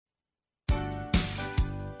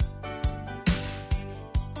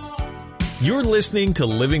You're listening to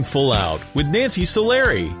Living Full Out with Nancy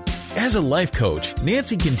Solari. As a life coach,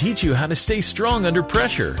 Nancy can teach you how to stay strong under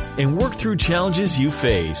pressure and work through challenges you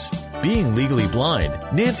face. Being legally blind,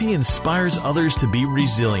 Nancy inspires others to be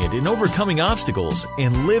resilient in overcoming obstacles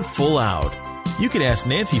and live full out. You can ask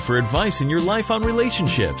Nancy for advice in your life on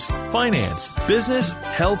relationships, finance, business,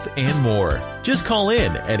 health, and more. Just call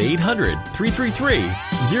in at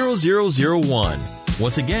 800-333-0001.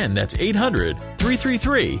 Once again, that's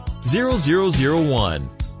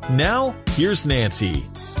 800-333-0001. Now, here's Nancy.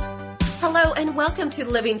 Hello and welcome to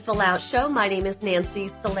Living Full Out Show. My name is Nancy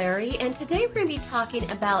Solari, and today we're going to be talking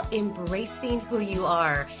about embracing who you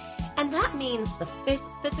are. And that means the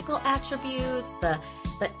physical attributes, the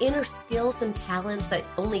inner skills and talents that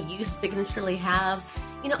only you signaturely have,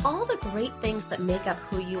 all the great things that make up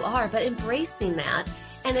who you are, but embracing that.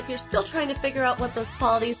 And if you're still trying to figure out what those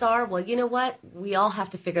qualities are, well, you know what? We all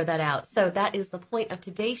have to figure that out. So that is the point of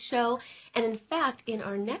today's show. And in fact, in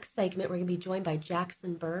our next segment, we're going to be joined by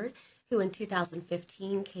Jackson Bird, who in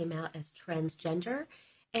 2015 came out as transgender.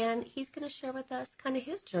 And he's going to share with us kind of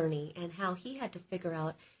his journey and how he had to figure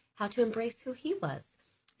out how to embrace who he was.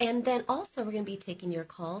 And then also we're going to be taking your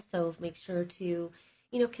calls. So make sure to,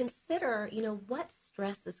 consider, what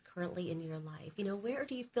stress is currently in your life. Where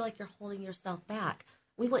do you feel like you're holding yourself back?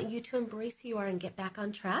 We want you to embrace who you are and get back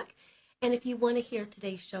on track. And if you want to hear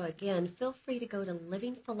today's show again, feel free to go to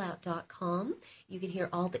livingfullout.com. You can hear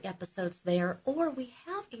all the episodes there. Or we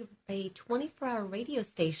have a 24-hour radio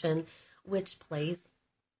station which plays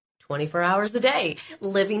 24 hours a day,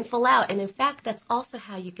 Living Full Out. And in fact, that's also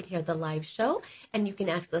how you can hear the live show. And you can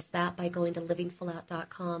access that by going to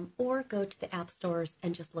livingfullout.com or go to the app stores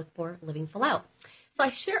and just look for Living Full Out. So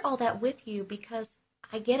I share all that with you because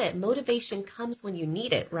I get it. Motivation comes when you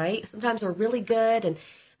need it, right? Sometimes we're really good and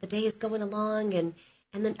the day is going along, and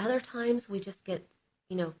then other times we just get,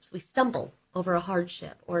 we stumble over a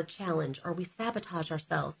hardship or a challenge, or we sabotage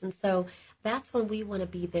ourselves. And so that's when we want to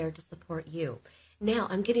be there to support you. Now,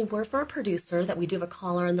 I'm getting word from our producer that we do have a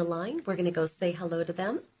caller on the line. We're going to go say hello to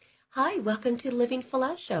them. Hi, welcome to Living Full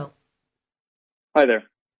Out Show. Hi there.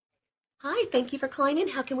 Hi, thank you for calling in.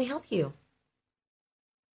 How can we help you?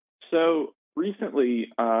 So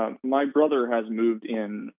recently, my brother has moved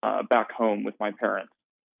in back home with my parents.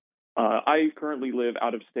 I currently live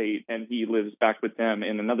out of state, and he lives back with them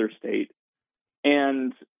in another state.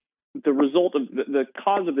 And the result of the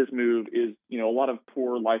cause of this move is, a lot of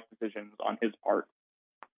poor life decisions on his part.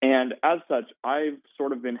 And as such, I've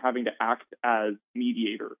sort of been having to act as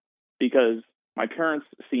mediator because my parents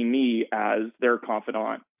see me as their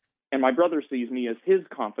confidant, and my brother sees me as his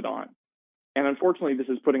confidant. And unfortunately, this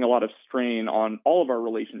is putting a lot of strain on all of our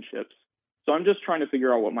relationships. So I'm just trying to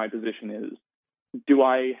figure out what my position is. Do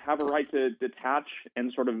I have a right to detach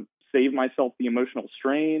and sort of save myself the emotional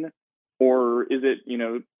strain? Or is it,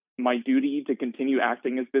 my duty to continue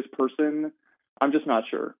acting as this person? I'm just not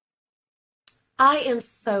sure. I am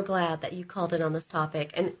so glad that you called in on this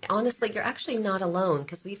topic. And honestly, you're actually not alone,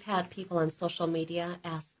 because we've had people on social media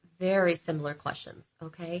ask very similar questions,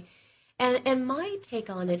 okay? And my take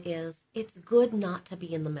on it is it's good not to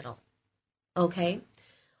be in the middle, okay?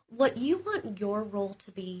 What you want your role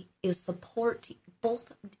to be is support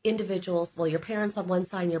both individuals, well, your parents on one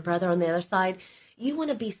side and your brother on the other side. You want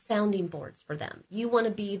to be sounding boards for them. You want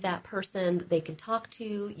to be that person that they can talk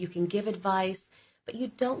to, you can give advice, but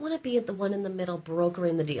you don't want to be the one in the middle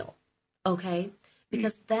brokering the deal, okay?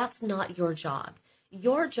 Because that's not your job.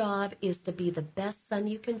 Your job is to be the best son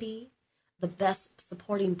you can be, the best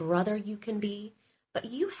supporting brother you can be, but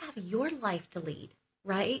you have your life to lead,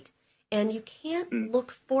 right? And you can't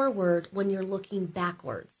look forward when you're looking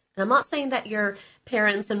backwards. And I'm not saying that your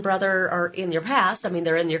parents and brother are in your past. I mean,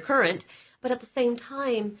 they're in your current. But at the same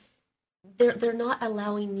time, they're not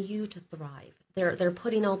allowing you to thrive. They're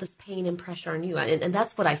putting all this pain and pressure on you. And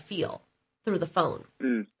that's what I feel through the phone.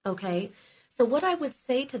 Okay? So what I would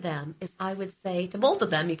say to them is I would say to both of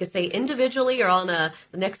them, you could say individually or on the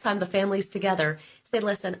next time the family's together, say,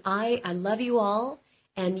 listen, I love you all.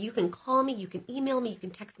 And you can call me, you can email me, you can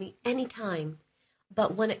text me anytime.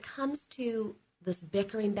 But when it comes to this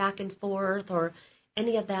bickering back and forth or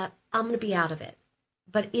any of that, I'm going to be out of it.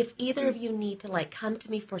 But if either of you need to come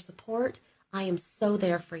to me for support, I am so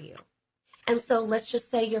there for you. And so let's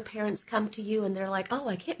just say your parents come to you and they're like, oh,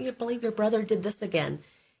 I can't believe your brother did this again.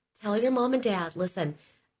 Tell your mom and dad, listen,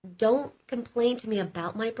 don't complain to me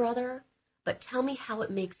about my brother, but tell me how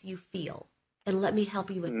it makes you feel. And let me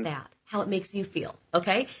help you with that, how it makes you feel,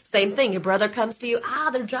 okay? Same thing, your brother comes to you,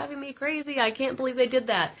 they're driving me crazy, I can't believe they did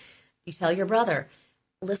that. You tell your brother,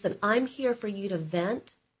 listen, I'm here for you to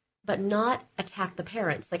vent, but not attack the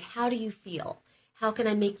parents. How do you feel? How can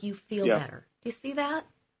I make you feel better? Do you see that?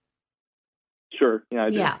 Sure. Yeah, I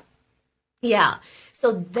do. Yeah. Yeah.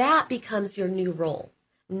 So that becomes your new role.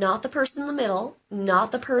 Not the person in the middle,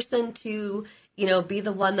 not the person to, be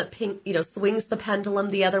the one that swings the pendulum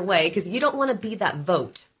the other way, because you don't want to be that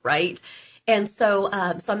vote, right? And so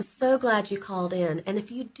I'm so glad you called in. And if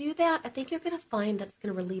you do that, I think you're going to find that it's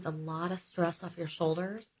going to relieve a lot of stress off your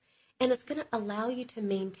shoulders, and it's going to allow you to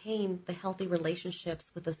maintain the healthy relationships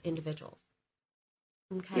with those individuals.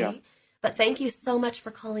 Okay? Yeah. But thank you so much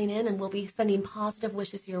for calling in, and we'll be sending positive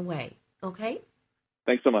wishes your way. Okay?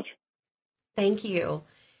 Thanks so much. Thank you.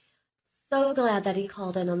 So glad that he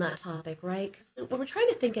called in on that topic, right? Because when we're trying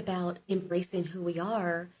to think about embracing who we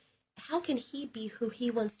are, how can he be who he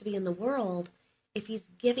wants to be in the world if he's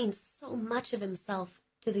giving so much of himself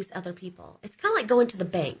to these other people? It's kind of like going to the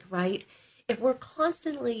bank, right? If we're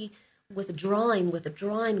constantly withdrawing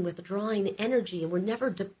energy, and we're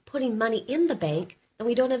never putting money in the bank, then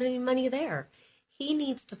we don't have any money there. He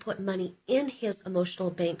needs to put money in his emotional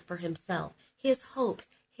bank for himself, his hopes,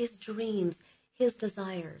 his dreams, his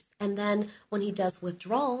desires. And then when he does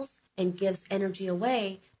withdrawals and gives energy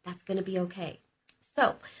away, that's going to be okay.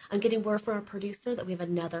 So I'm getting word from our producer that we have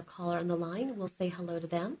another caller on the line. We'll say hello to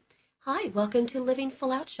them. Hi, welcome to Living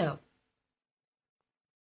Full Out Show.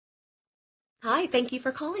 Hi, thank you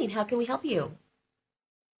for calling. How can we help you?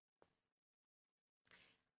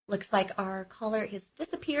 Looks like our caller has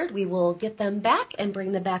disappeared. We will get them back and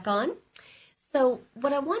bring them back on. So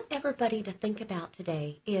what I want everybody to think about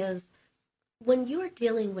today is when you are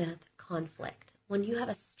dealing with conflict, when you have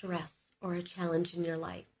a stress or a challenge in your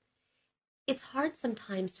life, it's hard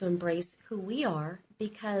sometimes to embrace who we are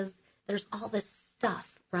because there's all this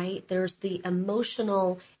stuff, right? There's the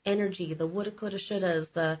emotional energy, the woulda, coulda,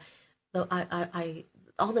 shouldas,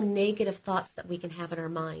 all the negative thoughts that we can have in our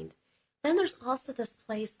mind. Then there's also this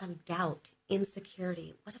place of doubt,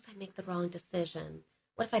 insecurity. What if I make the wrong decision?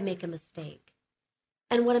 What if I make a mistake?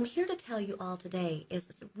 And what I'm here to tell you all today is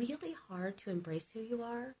it's really hard to embrace who you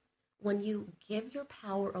are when you give your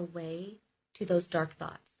power away to those dark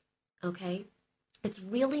thoughts, okay? It's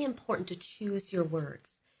really important to choose your words.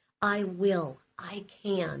 I will, I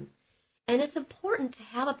can. And it's important to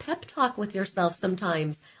have a pep talk with yourself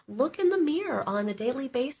sometimes. Look in the mirror on a daily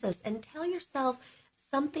basis and tell yourself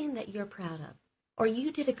something that you're proud of, or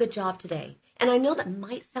you did a good job today. And I know that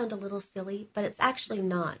might sound a little silly, but it's actually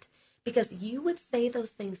not, because you would say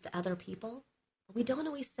those things to other people, but we don't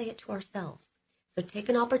always say it to ourselves. So take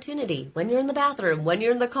an opportunity when you're in the bathroom, when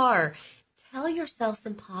you're in the car, tell yourself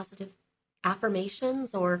some positive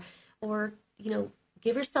affirmations or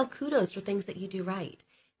give yourself kudos for things that you do right.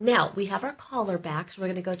 Now, we have our caller back, so we're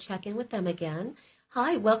going to go check in with them again.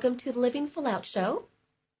 Hi, welcome to the Living Full Out Show.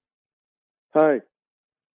 Hi.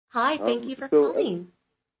 Hi, thank you for calling.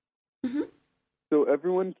 So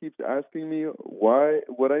everyone keeps asking me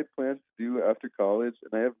what I plan to do after college,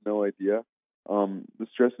 and I have no idea. The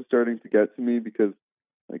stress is starting to get to me because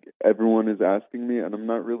everyone is asking me, and I'm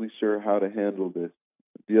not really sure how to handle this.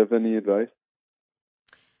 Do you have any advice?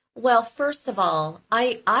 Well, first of all,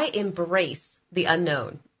 I embrace the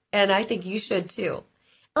unknown, and I think you should too.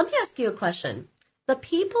 Let me ask you a question. The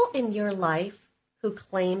people in your life who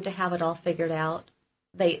claim to have it all figured out,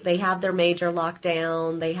 they have their major locked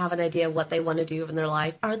down, they have an idea of what they want to do in their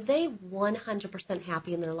life, are they 100%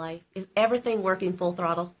 happy in their life? Is everything working full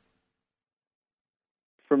throttle?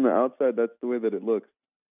 From the outside, that's the way that it looks.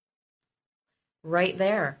 Right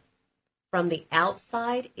there. From the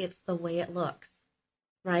outside, it's the way it looks,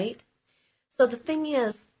 right? So the thing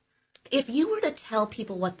is, if you were to tell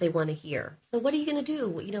people what they want to hear, so what are you going to do?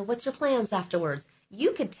 What's your plans afterwards?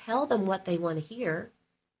 You could tell them what they want to hear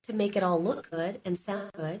to make it all look good and sound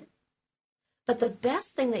good. But the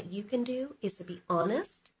best thing that you can do is to be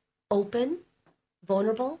honest, open,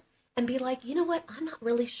 vulnerable, and be like, you know what? I'm not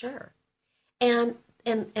really sure. And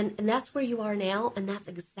that's where you are now, and that's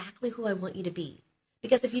exactly who I want you to be.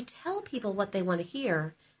 Because if you tell people what they want to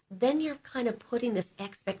hear, then you're kind of putting this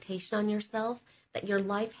expectation on yourself that your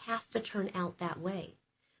life has to turn out that way.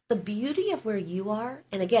 The beauty of where you are,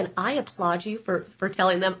 and again, I applaud you for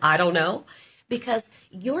telling them, I don't know, because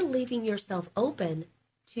you're leaving yourself open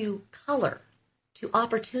to color, to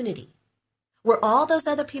opportunity. Where all those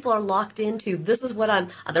other people are locked into, this is what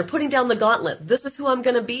they're putting down the gauntlet, this is who I'm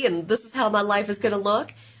going to be, and this is how my life is going to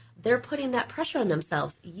look. They're putting that pressure on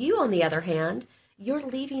themselves. You, on the other hand, you're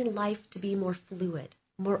leaving life to be more fluid,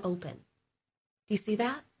 more open. Do you see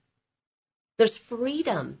that? There's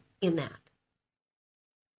freedom in that.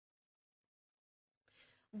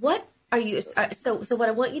 What are you, so what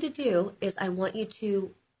I want you to do is I want you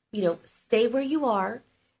to, stay where you are,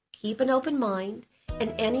 keep an open mind,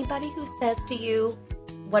 And anybody who says to you,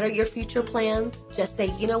 what are your future plans? Just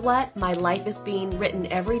say, you know what? My life is being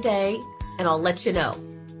written every day, and I'll let you know.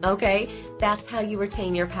 Okay? That's how you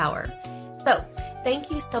retain your power. So, thank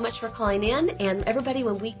you so much for calling in. And everybody,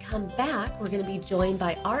 when we come back, we're going to be joined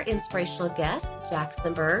by our inspirational guest,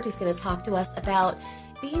 Jackson Bird, who's going to talk to us about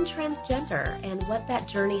being transgender and what that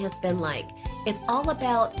journey has been like. It's all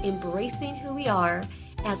about embracing who we are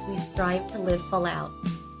as we strive to live full out.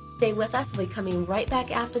 Stay with us. We'll be coming right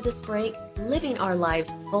back after this break, living our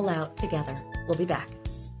lives full out together. We'll be back.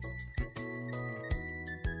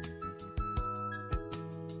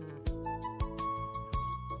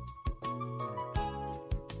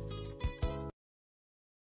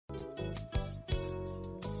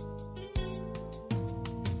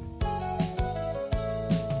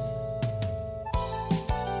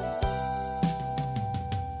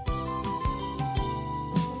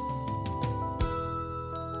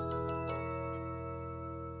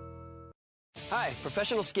 Hi,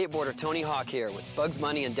 professional skateboarder Tony Hawk here with Bugs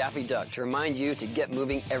Bunny and Daffy Duck to remind you to get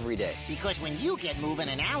moving every day. Because when you get moving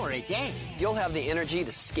an hour a day, you'll have the energy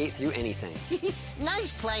to skate through anything. Nice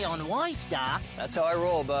play on words, Doc. That's how I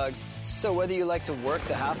roll, Bugs. So whether you like to work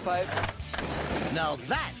the half pipe, now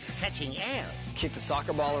that's catching air, kick the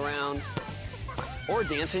soccer ball around, or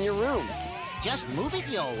dance in your room, just move it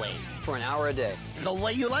your way. For an hour a day. The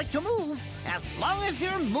way you like to move, as long as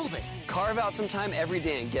you're moving. Carve out some time every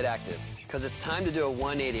day and get active. Because it's time to do a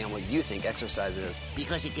 180 on what you think exercise is.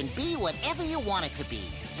 Because it can be whatever you want it to be.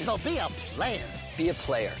 So be a player. Be a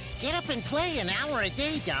player. Get up and play an hour a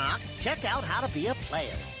day, Doc. Check out how to be a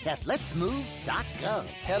player at letsmove.gov.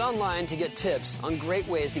 Head online to get tips on great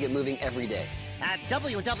ways to get moving every day. At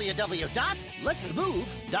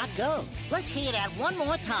www.letsmove.gov. Let's hear that one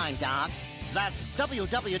more time, Doc. That's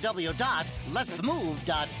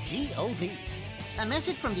www.letsmove.gov. A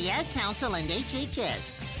message from the Ad Council and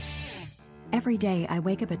HHS. Every day I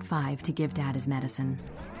wake up at 5 to give Dad his medicine.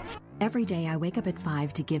 Every day I wake up at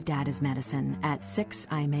 5 to give Dad his medicine. At 6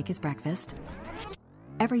 I make his breakfast.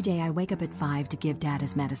 Every day I wake up at 5 to give Dad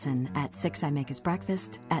his medicine. At 6 I make his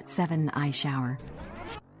breakfast. At 7 I shower.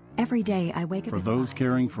 Every day I wake up For those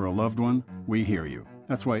caring for a loved one, we hear you.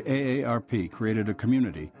 That's why AARP created a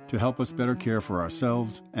community to help us better care for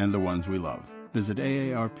ourselves and the ones we love. Visit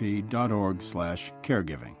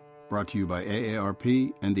aarp.org/caregiving. Brought to you by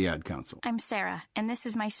AARP and the Ad Council. I'm Sarah, and this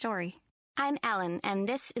is my story. I'm Ellen, and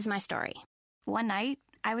this is my story. One night,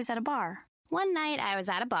 I was at a bar.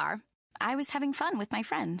 I was having fun with my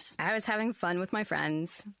friends. I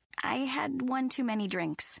had one too many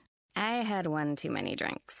drinks. I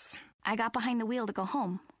got behind the wheel to go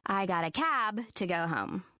home. I got a cab to go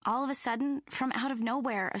home. All of a sudden, from out of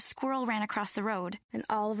nowhere, a squirrel ran across the road.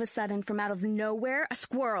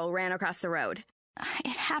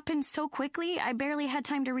 It happened so quickly, I barely had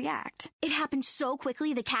time to react.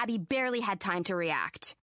 The cabbie barely had time to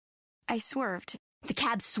react. I swerved. The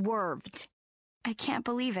cab swerved. I can't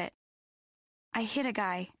believe it. I hit a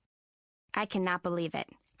guy. I cannot believe it.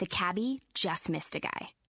 The cabbie just missed a guy.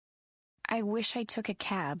 I wish I took a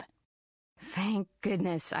cab. Thank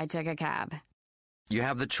goodness I took a cab. You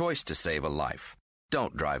have the choice to save a life.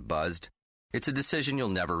 Don't drive buzzed. It's a decision you'll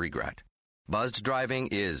never regret. Buzzed driving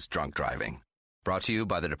is drunk driving. Brought to you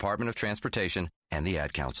by the Department of Transportation and the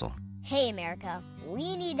Ad Council. Hey, America,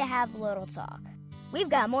 we need to have a little talk. We've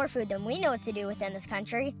got more food than we know what to do with in this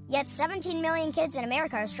country, yet 17 million kids in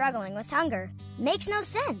America are struggling with hunger. Makes no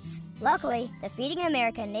sense. Luckily, the Feeding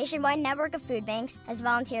America nationwide network of food banks has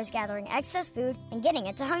volunteers gathering excess food and getting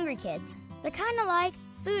it to hungry kids. They're kind of like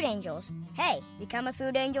food angels. Hey, become a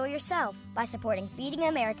food angel yourself by supporting Feeding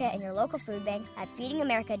America in your local food bank at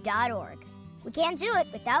feedingamerica.org. We can't do it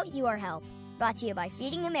without your help. Brought to you by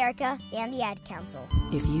Feeding America and the Ad Council.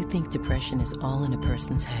 If you think depression is all in a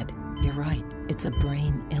person's head, you're right. It's a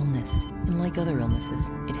brain illness. And like other illnesses,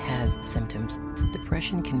 it has symptoms.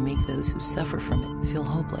 Depression can make those who suffer from it feel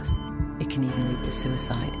hopeless. It can even lead to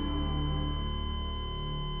suicide.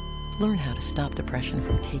 Learn how to stop depression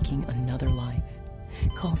from taking another life.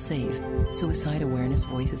 Call SAVE, Suicide Awareness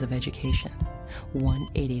Voices of Education,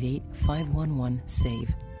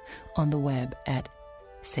 1-888-511-SAVE. On the web at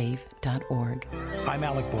save.org. I'm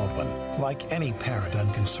Alec Baldwin. Like any parent,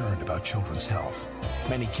 I'm concerned about children's health.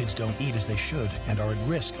 Many kids don't eat as they should and are at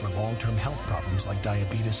risk for long-term health problems like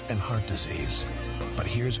diabetes and heart disease. But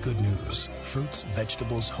here's good news. Fruits,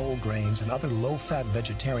 vegetables, whole grains, and other low-fat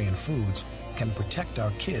vegetarian foods can protect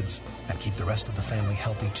our kids and keep the rest of the family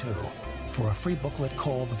healthy too. For a free booklet,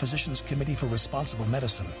 call the Physicians Committee for Responsible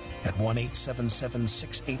Medicine at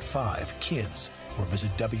 1-877-685-KIDS or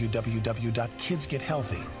visit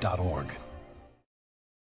www.kidsgethealthy.org.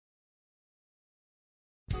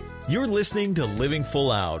 You're listening to Living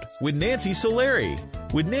Full Out with Nancy Solari.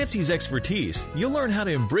 With Nancy's expertise, you'll learn how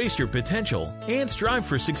to embrace your potential and strive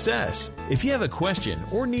for success. If you have a question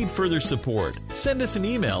or need further support, send us an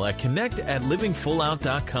email at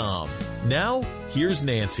connect@livingfullout.com. Now, here's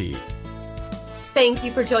Nancy. Thank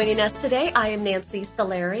you for joining us today. I am Nancy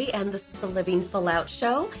Solari, and this is the Living Full Out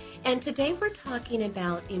Show. And today we're talking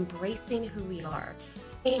about embracing who we are.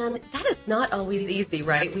 And that is not always easy,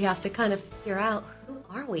 right? We have to kind of figure out, who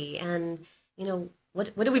are we? And,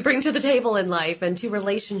 what do we bring to the table in life and to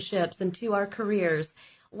relationships and to our careers?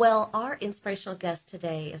 Well, our inspirational guest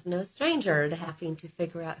today is no stranger to having to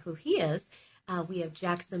figure out who he is. We have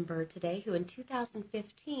Jackson Bird today, who in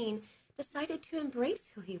 2015 decided to embrace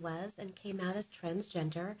who he was and came out as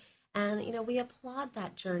transgender. And, we applaud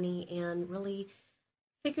that journey and really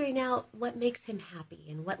figuring out what makes him happy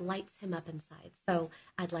and what lights him up inside. So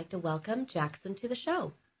I'd like to welcome Jackson to the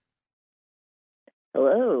show.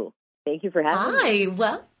 Hello. Thank you for having me. Hi.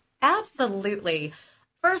 Well, absolutely.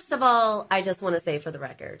 First of all, I just want to say for the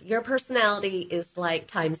record, your personality is like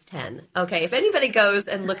times 10. Okay, if anybody goes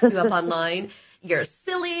and looks you up online, you're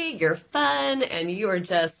silly, you're fun, and you are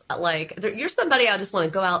just like, you're somebody I just want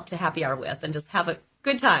to go out to happy hour with and just have a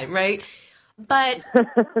good time, right? But,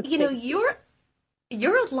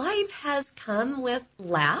 your life has come with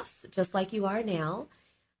laughs, just like you are now,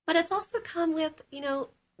 but it's also come with,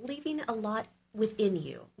 leaving a lot within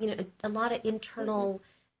you, a lot of internal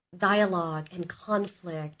dialogue and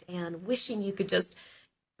conflict and wishing you could just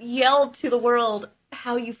yell to the world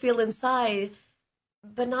how you feel inside,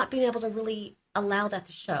 but not being able to really allow that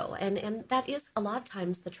to show. And that is a lot of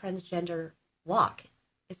times the transgender walk.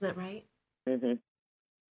 Isn't that right? Mm-hmm.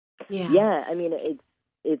 Yeah. Yeah. I mean,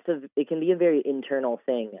 it can be a very internal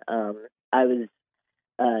thing. I was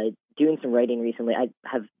doing some writing recently.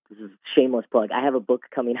 This is a shameless plug. I have a book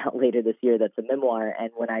coming out later this year that's a memoir,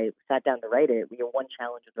 and when I sat down to write it, one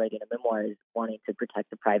challenge with writing a memoir is wanting to protect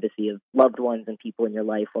the privacy of loved ones and people in your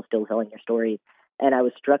life while still telling your story. And I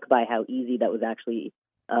was struck by how easy that was actually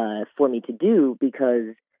for me to do,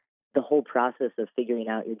 because the whole process of figuring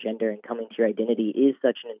out your gender and coming to your identity is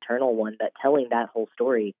such an internal one that telling that whole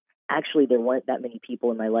story, actually, there weren't that many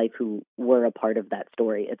people in my life who were a part of that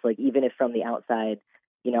story. It's like, even if from the outside,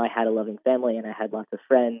 I had a loving family and I had lots of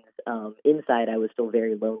friends, inside I was still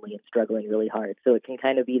very lonely and struggling really hard. So it can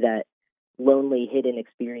kind of be that lonely, hidden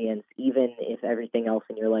experience, even if everything else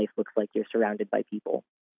in your life looks like you're surrounded by people.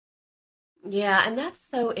 Yeah, and that's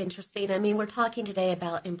so interesting. I mean, we're talking today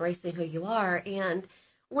about embracing who you are. And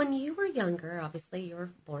when you were younger, obviously you were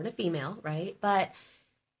born a female, right? But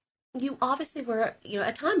you obviously were,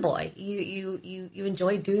 a tomboy. You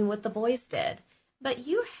enjoyed doing what the boys did. But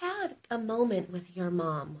you had a moment with your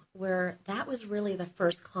mom where that was really the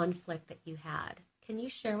first conflict that you had. Can you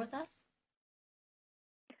share with us?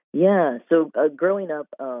 Yeah. So growing up,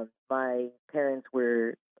 my parents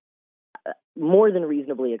were more than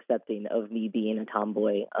reasonably accepting of me being a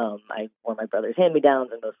tomboy. I wore my brother's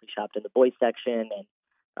hand-me-downs and mostly shopped in the boys section and,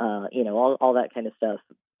 all that kind of stuff.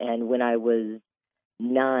 And when I was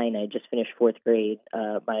 9, I just finished 4th grade.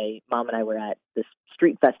 My mom and I were at this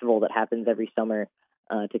street festival that happens every summer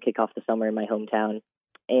to kick off the summer in my hometown.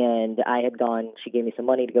 And she gave me some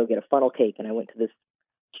money to go get a funnel cake. And I went to this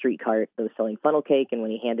street cart that was selling funnel cake. And when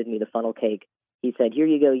he handed me the funnel cake, he said, "Here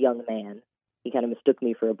you go, young man." He kind of mistook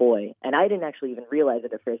me for a boy. And I didn't actually even realize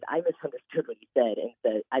it at first. I misunderstood what he said. And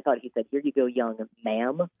I thought he said, "Here you go, young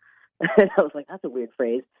ma'am." And I was like, that's a weird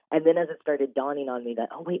phrase. And then as it started dawning on me that,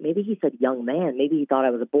 oh, wait, maybe he said young man. Maybe he thought I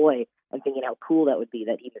was a boy. I'm thinking how cool that would be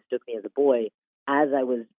that he mistook me as a boy. As I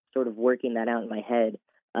was sort of working that out in my head,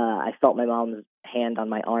 I felt my mom's hand on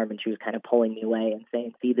my arm, and she was kind of pulling me away and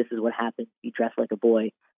saying, "See, this is what happens. You dress like a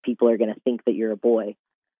boy. People are going to think that you're a boy."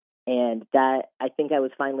 And that, I think I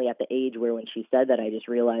was finally at the age where when she said that, I just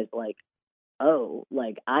realized, like, oh,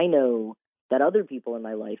 like, I know that other people in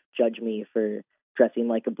my life judge me for dressing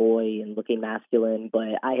like a boy and looking masculine,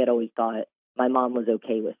 but I had always thought my mom was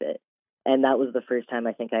okay with it. And that was the first time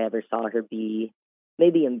I think I ever saw her be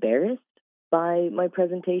maybe embarrassed by my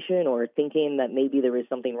presentation or thinking that maybe there was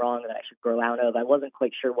something wrong that I should grow out of. I wasn't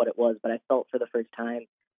quite sure what it was, but I felt for the first time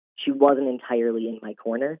she wasn't entirely in my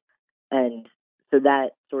corner. And so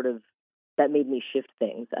that made me shift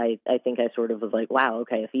things. I think I sort of was like, wow,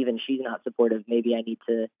 okay, if even she's not supportive, maybe I need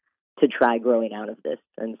to try growing out of this.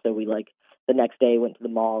 And so the next day went to the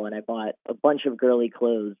mall and I bought a bunch of girly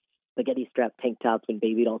clothes, spaghetti strap tank tops and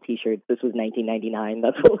baby doll t-shirts. This was 1999.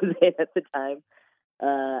 That's what was in at the time.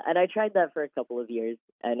 And I tried that for a couple of years,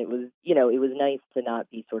 and it was nice to not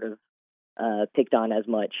be sort of picked on as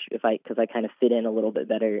much because I kind of fit in a little bit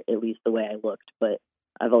better, at least the way I looked. But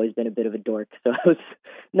I've always been a bit of a dork, so I was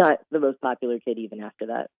not the most popular kid even after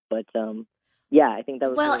that. But yeah, I think that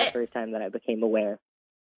was the first time that I became aware.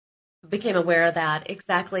 Became aware of that,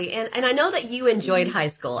 exactly. And I know that you enjoyed high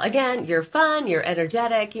school. Again, you're fun, you're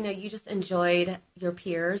energetic, you just enjoyed your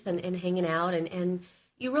peers and hanging out, and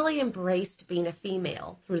you really embraced being a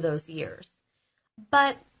female through those years.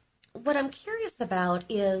 But what I'm curious about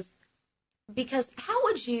is, because how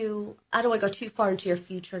would you, I don't want to go too far into your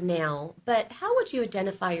future now, but how would you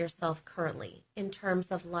identify yourself currently in terms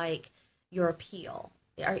of like your appeal?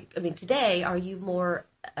 Today, are you more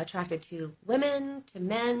attracted to women, to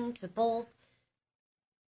men, to both?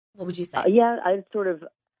 What would you say? Yeah, I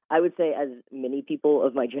would say, as many people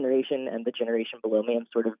of my generation and the generation below me, I'm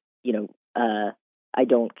sort of, I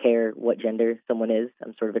don't care what gender someone is.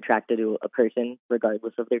 I'm sort of attracted to a person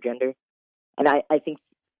regardless of their gender. And I think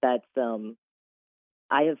that's,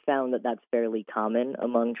 I have found that that's fairly common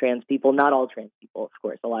among trans people. Not all trans people, of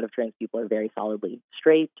course. A lot of trans people are very solidly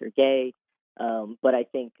straight or gay. But I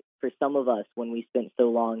think for some of us, when we spent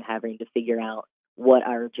so long having to figure out what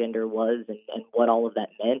our gender was and what all of that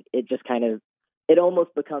meant, it just it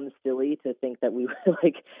almost becomes silly to think that we were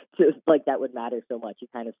that would matter so much. You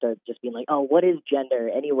kind of start just being like, oh, what is gender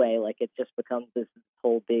anyway? Like, it just becomes this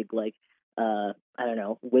whole big, I don't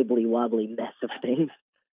know, wibbly wobbly mess of things.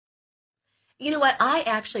 You know what? I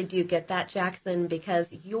actually do get that, Jackson,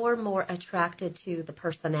 because you're more attracted to the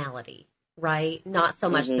personality, right? Not so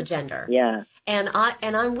much the gender. Yeah. And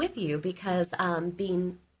I'm with you because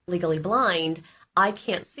being legally blind, I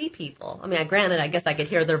can't see people. I mean, granted, I guess I could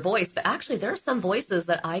hear their voice, but actually there are some voices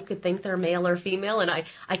that I could think they're male or female, and I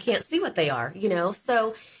can't see what they are,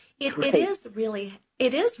 So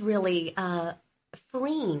it is really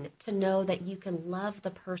freeing to know that you can love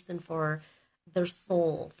the person for their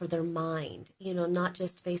soul, for their mind, not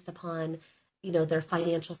just based upon, their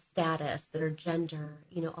financial status, their gender,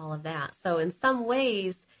 all of that. So in some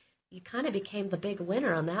ways, you kind of became the big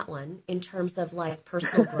winner on that one in terms of like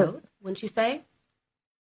personal growth, wouldn't you say?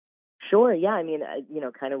 Sure. Yeah. I mean,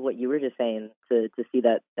 kind of what you were just saying, to see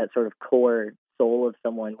that sort of core soul of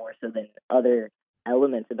someone more so than other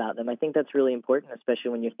elements about them. I think that's really important,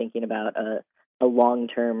 especially when you're thinking about a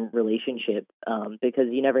long-term relationship, because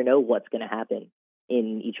you never know what's going to happen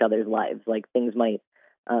in each other's lives. Like, things might,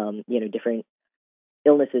 different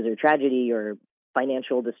illnesses or tragedy or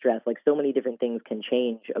financial distress, like so many different things can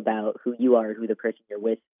change about who you are, who the person you're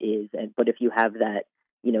with is. But if you have that,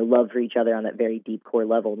 love for each other on that very deep core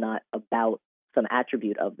level, not about some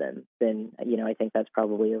attribute of them, then, I think that's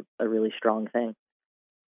probably a really strong thing.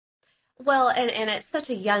 Well, and at such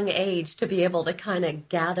a young age to be able to kind of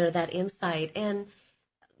gather that insight. And,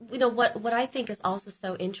 what I think is also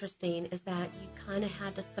so interesting is that you kind of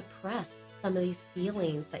had to suppress some of these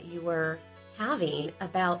feelings that you were having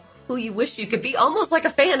about who you wish you could be, almost like a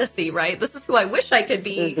fantasy, right? This is who I wish I could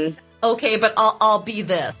be. Okay, but I'll be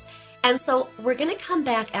this. And so we're going to come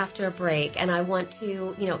back after a break, and I want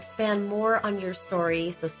to, expand more on your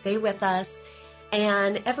story. So stay with us.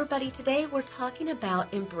 And everybody, today we're talking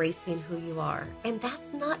about embracing who you are. And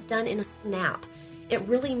that's not done in a snap. It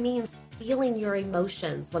really means feeling your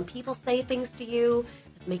emotions. When people say things to you,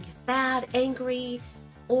 just make you sad, angry,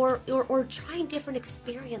 or trying different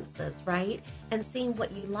experiences, right? And seeing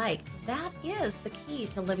what you like. That is the key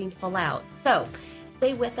to living full out. So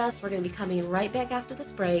stay with us. We're going to be coming right back after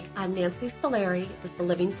this break. I'm Nancy Solari. This is the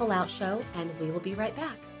Living Full Out Show, and we will be right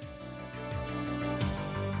back.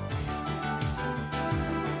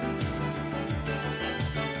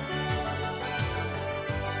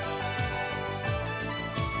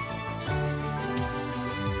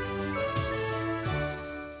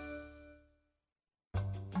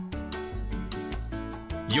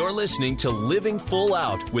 You're listening to Living Full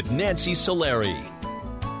Out with Nancy Solari.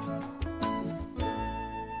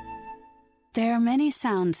 There are many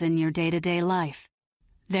sounds in your day-to-day life.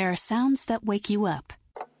 There are sounds that wake you up.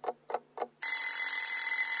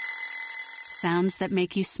 Sounds that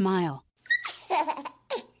make you smile.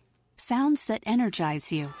 Sounds that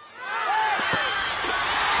energize you.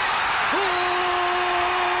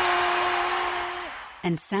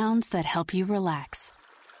 And sounds that help you relax.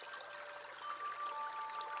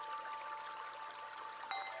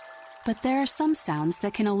 But there are some sounds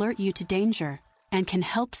that can alert you to danger and can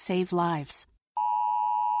help save lives.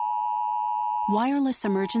 Wireless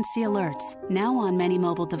emergency alerts, now on many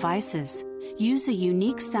mobile devices, use a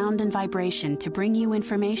unique sound and vibration to bring you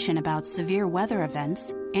information about severe weather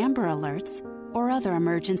events, Amber Alerts, or other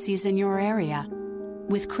emergencies in your area.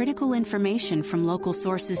 With critical information from local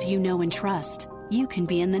sources you know and trust, you can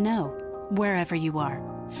be in the know, wherever you are.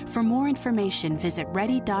 For more information, visit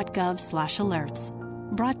ready.gov/alerts.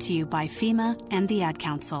 Brought to you by FEMA and the Ad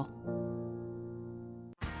Council.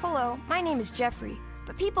 Hello, my name is Jeffrey,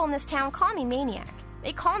 but people in this town call me Maniac.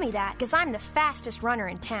 They call me that because I'm the fastest runner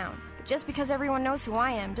in town. But just because everyone knows who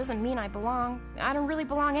I am doesn't mean I belong. I don't really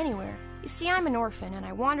belong anywhere. You see, I'm an orphan, and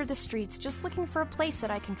I wander the streets just looking for a place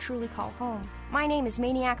that I can truly call home. My name is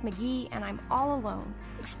Maniac McGee, and I'm all alone.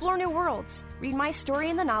 Explore new worlds. Read my story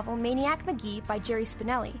in the novel Maniac McGee by Jerry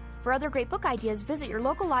Spinelli. For other great book ideas, visit your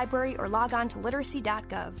local library or log on to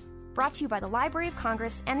literacy.gov. Brought to you by the Library of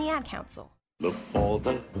Congress and the Ad Council. Look for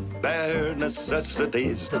the bare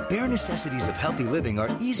necessities. The bare necessities of healthy living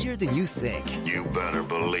are easier than you think. You better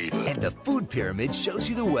believe it. And the food pyramid shows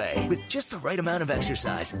you the way. With just the right amount of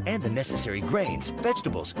exercise and the necessary grains,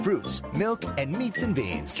 vegetables, fruits, milk, and meats and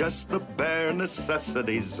beans. Just the bare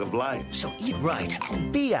necessities of life. So eat right,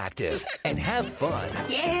 be active, and have fun.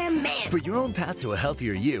 Yeah, man. For your own path to a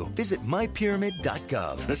healthier you, visit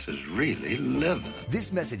mypyramid.gov. This is really living.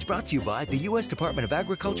 This message brought to you by the U.S. Department of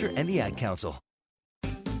Agriculture and the Ad Council.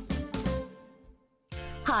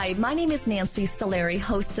 Hi, my name is Nancy Solari,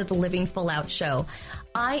 host of the Living Full Out Show.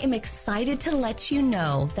 I am excited to let you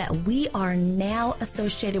know that we are now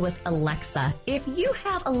associated with Alexa. If you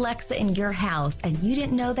have Alexa in your house and you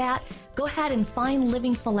didn't know that, go ahead and find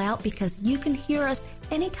Living Full Out because you can hear us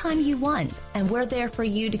anytime you want, and we're there for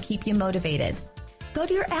you to keep you motivated. Go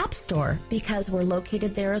to your app store because we're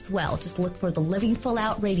located there as well. Just look for the Living Full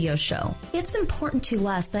Out radio show. It's important to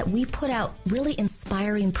us that we put out really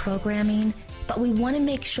inspiring programming, but we want to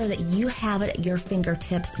make sure that you have it at your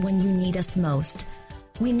fingertips when you need us most.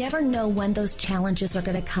 We never know when those challenges are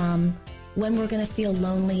going to come, when we're going to feel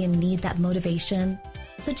lonely and need that motivation.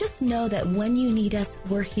 So just know that when you need us,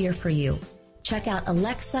 we're here for you. Check out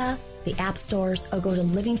Alexa, the app stores, or go to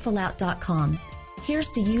livingfullout.com. Here's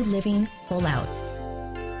to you living full out.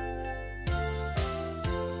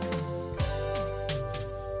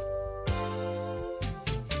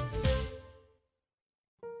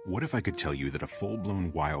 What if I could tell you that a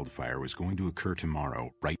full-blown wildfire was going to occur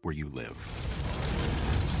tomorrow right where you live?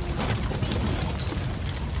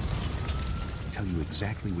 Tell you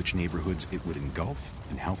exactly which neighborhoods it would engulf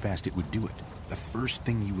and how fast it would do it. The first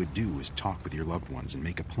thing you would do is talk with your loved ones and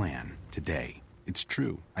make a plan today. It's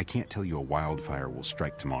true, I can't tell you a wildfire will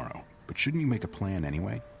strike tomorrow, but shouldn't you make a plan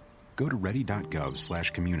anyway? Go to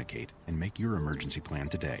ready.gov/communicate and make your emergency plan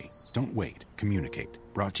today. Don't wait, communicate.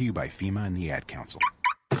 Brought to you by FEMA and the Ad Council.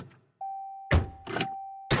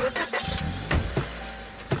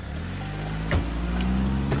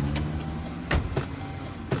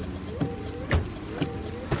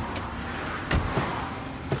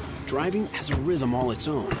 Driving has a rhythm all its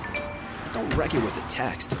own. Don't wreck it with a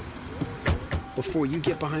text. Before you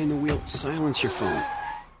get behind the wheel, silence your phone.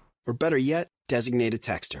 Or better yet, designate a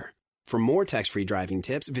texter. For more text-free driving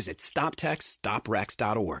tips, visit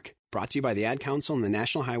stoptextstoprex.org. Brought to you by the Ad Council and the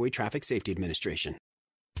National Highway Traffic Safety Administration.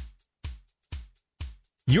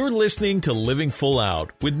 You're listening to Living Full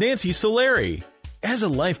Out with Nancy Solari. As a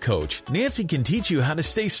life coach, Nancy can teach you how to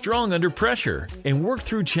stay strong under pressure and work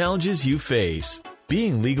through challenges you face.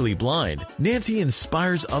 Being legally blind, Nancy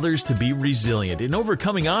inspires others to be resilient in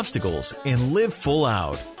overcoming obstacles and live full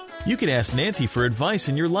out. You can ask Nancy for advice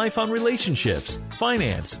in your life on relationships,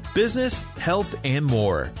 finance, business, health, and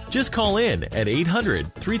more. Just call in at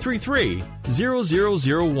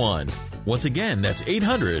 800-333-0001. Once again, that's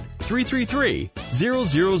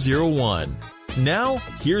 800-333-0001. Now,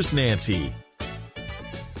 here's Nancy.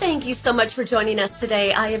 Thank you so much for joining us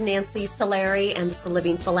today. I am Nancy Solari, and it's the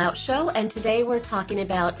Living Full Out Show, and today we're talking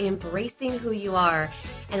about embracing who you are.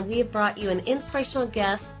 And we have brought you an inspirational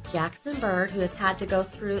guest, Jackson Bird, who has had to go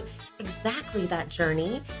through exactly that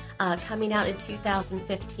journey. Coming out in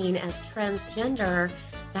 2015 as transgender,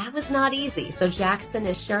 that was not easy. So Jackson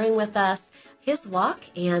is sharing with us his walk,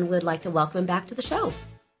 and would like to welcome him back to the show.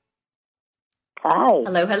 Hi.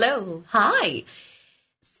 Hello, hello. Hi.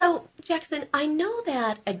 So, Jackson, I know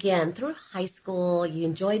that, again, through high school, you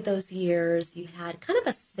enjoyed those years. You had kind of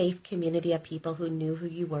a safe community of people who knew who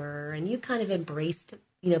you were, and you kind of embraced,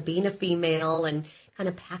 being a female and kind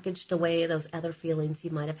of packaged away those other feelings you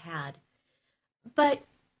might have had. But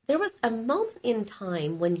there was a moment in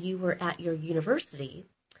time when you were at your university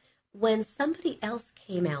when somebody else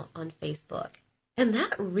came out on Facebook, and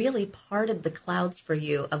that really parted the clouds for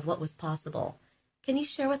you of what was possible. Can you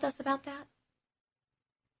share with us about that?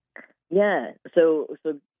 Yeah, so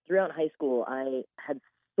throughout high school, I had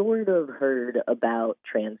sort of heard about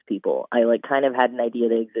trans people. I kind of had an idea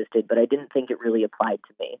they existed, but I didn't think it really applied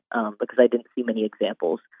to me because I didn't see many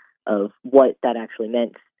examples of what that actually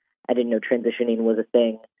meant. I didn't know transitioning was a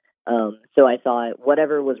thing. So I thought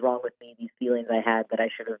whatever was wrong with me, these feelings I had that I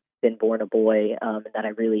should have been born a boy, and that I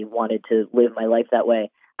really wanted to live my life that way,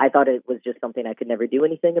 I thought it was just something I could never do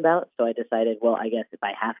anything about. So I decided, well, I guess if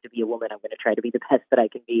I have to be a woman, I'm going to try to be the best that I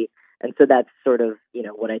can be. And so that's sort of,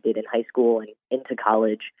 what I did in high school and into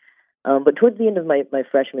college. But towards the end of my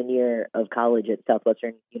freshman year of college at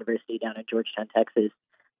Southwestern University down in Georgetown, Texas,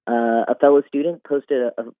 a fellow student posted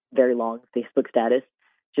a very long Facebook status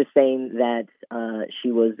just saying that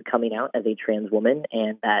she was coming out as a trans woman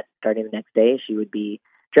and that starting the next day she would be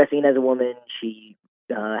dressing as a woman. She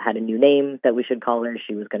had a new name that we should call her.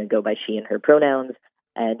 She was going to go by she and her pronouns,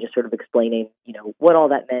 and just sort of explaining, what all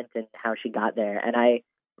that meant and how she got there. And I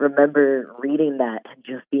remember reading that and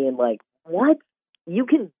just being like, what? You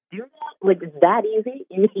can do that? Like, it's that easy?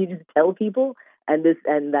 You just tell people and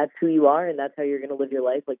that's who you are and that's how you're going to live your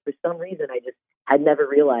life? Like, for some reason, I just had never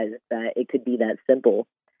realized that it could be that simple.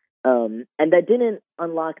 And that didn't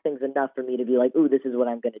unlock things enough for me to be like, ooh, this is what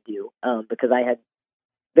I'm going to do. Because I had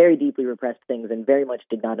very deeply repressed things and very much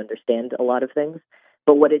did not understand a lot of things.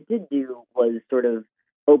 But what it did do was sort of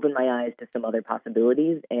open my eyes to some other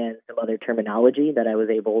possibilities and some other terminology that I was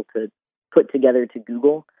able to put together to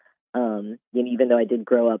Google. Even though I did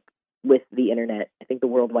grow up with the internet, I think the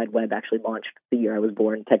World Wide Web actually launched the year I was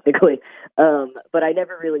born, technically. But I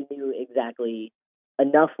never really knew exactly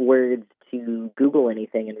enough words to Google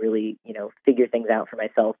anything and really, figure things out for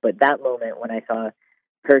myself. But that moment when I saw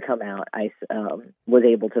her come out, I was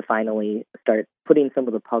able to finally start putting some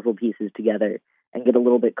of the puzzle pieces together and get a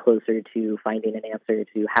little bit closer to finding an answer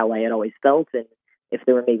to how I had always felt and if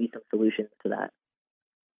there were maybe some solutions to that.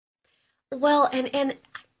 Well, and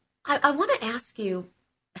I want to ask you,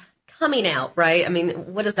 coming out, right? I mean,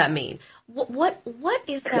 what does that mean? What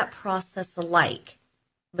is that process like?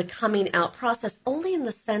 The coming out process, only in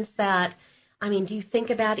the sense that, I mean, do you think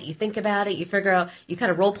about it? You think about it, you figure out, you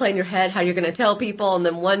kind of role play in your head how you're going to tell people, and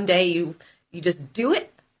then one day you just do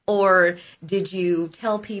it? Or did you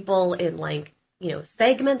tell people in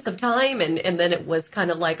segments of time and then it was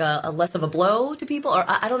kind of like a less of a blow to people? Or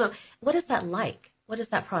I don't know. What is that like? What is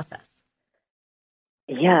that process?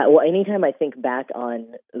 Yeah, well, anytime I think back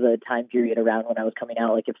on the time period around when I was coming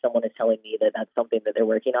out, like if someone is telling me that that's something that they're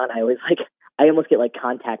working on, I almost get like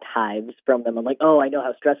contact hives from them. I'm like, oh, I know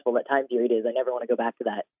how stressful that time period is. I never want to go back to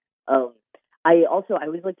that. I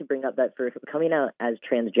always like to bring up that for coming out as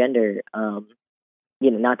transgender,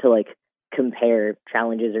 not to like compare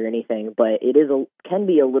challenges or anything, but it can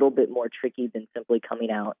be a little bit more tricky than simply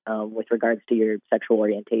coming out with regards to your sexual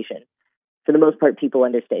orientation. For the most part, people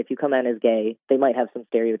understand. If you come out as gay, they might have some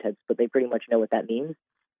stereotypes, but they pretty much know what that means.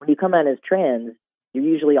 When you come out as trans, you're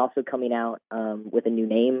usually also coming out with a new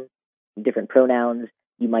name, different pronouns.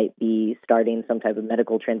 You might be starting some type of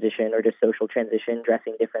medical transition or just social transition,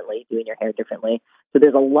 dressing differently, doing your hair differently. So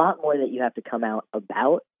there's a lot more that you have to come out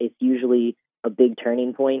about. It's usually a big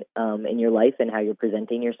turning point in your life and how you're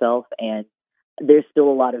presenting yourself. And there's still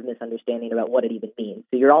a lot of misunderstanding about what it even means.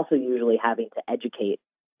 So you're also usually having to educate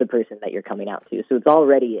the person that you're coming out to. So it's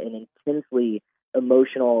already an intensely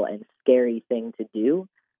emotional and scary thing to do.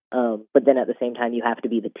 But then at the same time, you have to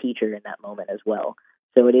be the teacher in that moment as well.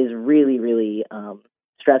 So it is really, really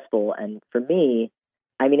stressful. And for me,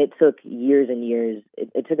 I mean, it took years and years.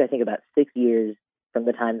 It took, I think, about 6 years from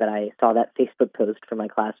the time that I saw that Facebook post from my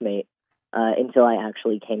classmate until I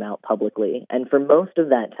actually came out publicly. And for most of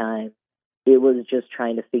that time, it was just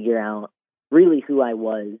trying to figure out really who I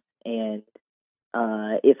was and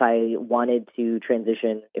if I wanted to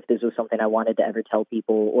transition, if this was something I wanted to ever tell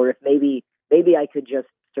people, or if maybe I could just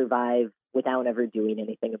survive without ever doing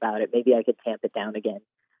anything about it. Maybe I could tamp it down again.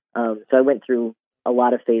 So I went through a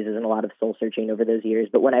lot of phases and a lot of soul searching over those years.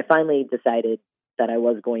 But when I finally decided that I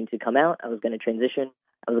was going to come out, I was going to transition,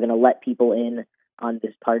 I was going to let people in on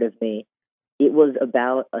this part of me, it was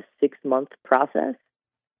about a 6-month process.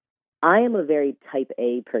 I am a very type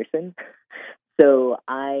A person. So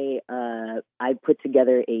I put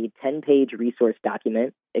together a 10-page resource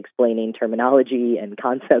document explaining terminology and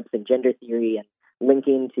concepts and gender theory and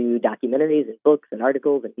linking to documentaries and books and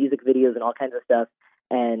articles and music videos and all kinds of stuff.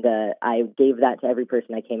 And I gave that to every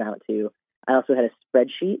person I came out to. I also had a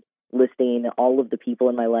spreadsheet listing all of the people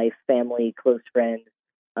in my life, family, close friends,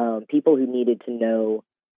 people who needed to know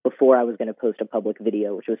before I was going to post a public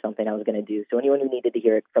video, which was something I was going to do. So anyone who needed to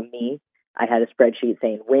hear it from me, I had a spreadsheet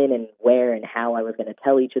saying when and where and how I was going to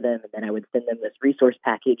tell each of them, and then I would send them this resource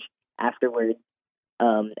package afterwards.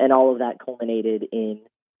 And all of that culminated in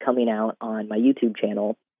coming out on my YouTube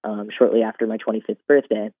channel shortly after my 25th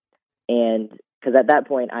birthday. And because at that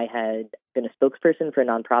point I had been a spokesperson for a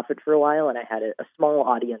nonprofit for a while, and I had a small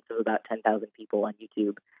audience of about 10,000 people on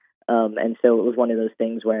YouTube. And so it was one of those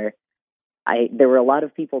things where there were a lot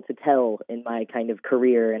of people to tell in my kind of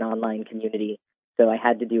career and online community. So I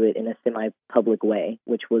had to do it in a semi-public way,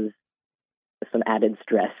 which was some added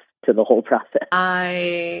stress to the whole process.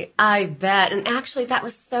 I bet. And actually that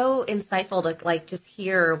was so insightful to like just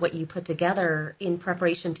hear what you put together in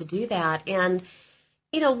preparation to do that. And,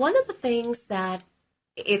 one of the things that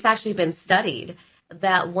it's actually been studied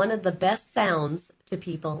that one of the best sounds to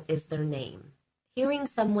people is their name. Hearing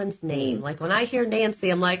someone's name, like when I hear Nancy,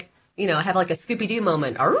 I'm like, I have like a Scooby-Doo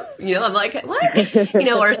moment. I'm like, what?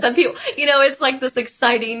 Or some people, it's like this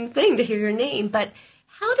exciting thing to hear your name. But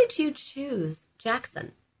how did you choose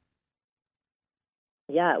Jackson?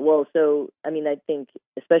 Yeah, well, so, I think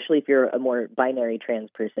especially if you're a more binary trans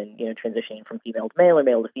person, transitioning from female to male or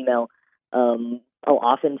male to female,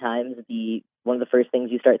 oftentimes one of the first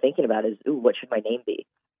things you start thinking about is, what should my name be?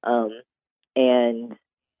 And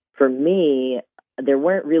for me, there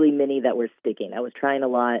weren't really many that were sticking. I was trying a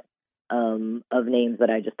lot of names that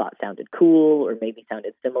I just thought sounded cool or maybe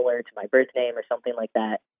sounded similar to my birth name or something like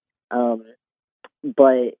that.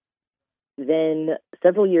 But then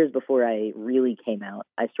several years before I really came out,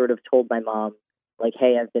 I sort of told my mom, like,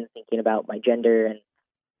 hey, I've been thinking about my gender and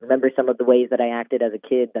remember some of the ways that I acted as a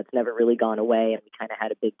kid that's never really gone away. And we kind of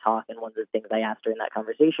had a big talk. And one of the things I asked her in that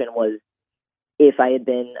conversation was, if I had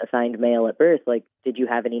been assigned male at birth, like, did you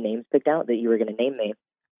have any names picked out that you were going to name me?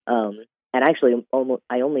 And actually,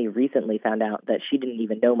 I only recently found out that she didn't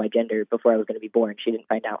even know my gender before I was going to be born. She didn't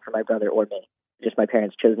find out from my brother or me. Just my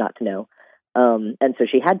parents chose not to know. And so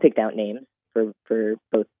she had picked out names for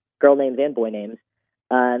both girl names and boy names.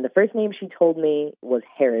 And the first name she told me was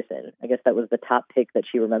Harrison. I guess that was the top pick that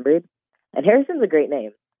she remembered. And Harrison's a great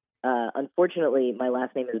name. Unfortunately, my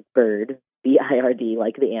last name is Bird, B-I-R-D,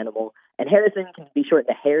 like the animal. And Harrison can be shortened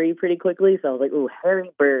to Harry pretty quickly. So I was like, ooh,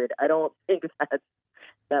 Harry Bird. I don't think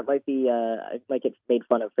that might be, I might get made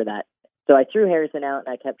fun of for that. So I threw Harrison out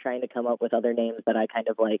and I kept trying to come up with other names that I kind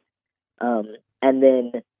of liked. And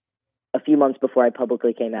then a few months before I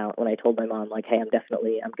publicly came out, when I told my mom, like, hey, I'm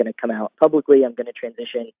going to come out publicly. I'm going to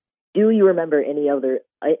transition. Do you remember any of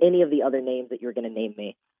the other names that you're going to name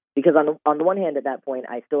me? Because on the one hand, at that point,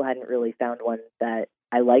 I still hadn't really found one that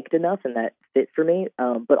I liked enough and that fit for me.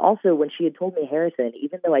 But also when she had told me Harrison,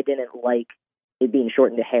 even though I didn't like it being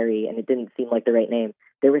shortened to Harry and it didn't seem like the right name,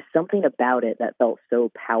 there was something about it that felt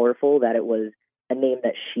so powerful that it was a name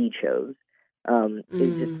that she chose.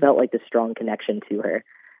 It just felt like the strong connection to her.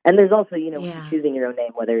 And there's also, choosing your own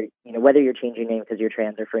name, whether you're changing your name because you're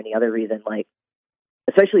trans or for any other reason, like,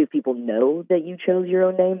 especially if people know that you chose your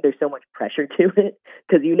own name, there's so much pressure to it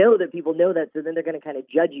because that people know that. So then they're going to kind of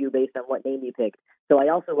judge you based on what name you picked. So I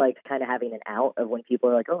also liked kind of having an out of when people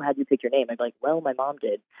are like, oh, how'd you pick your name? I'd be like, well, my mom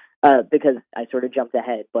did, because I sort of jumped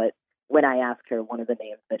ahead. But when I asked her, one of the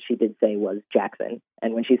names that she did say was Jackson.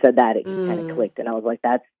 And when she said that, it just kind of clicked. And I was like,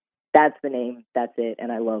 that's the name. That's it.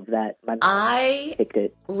 And I love that my mom picked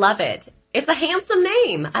it. Love it. It's a handsome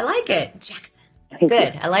name. I like it. Jackson.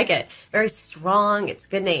 Good. I like it. Very strong. It's a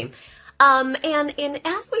good name. And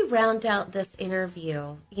as we round out this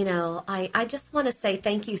interview, I just want to say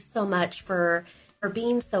thank you so much for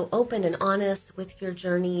being so open and honest with your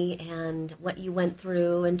journey and what you went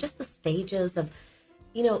through and just the stages of,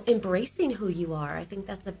 embracing who you are. I think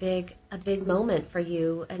that's a big moment for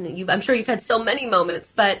you. And I'm sure you've had so many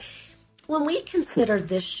moments, but when we consider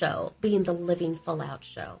this show being the Living Full Out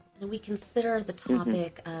show, and we consider the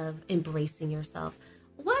topic of embracing yourself,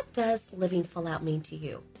 what does living full out mean to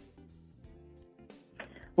you?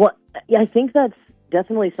 Well, yeah, I think that's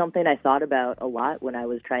definitely something I thought about a lot when I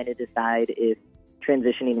was trying to decide if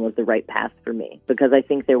transitioning was the right path for me. Because I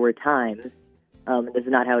think there were times, and this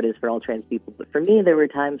is not how it is for all trans people, but for me, there were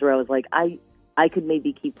times where I was like, I could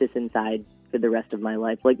maybe keep this inside for the rest of my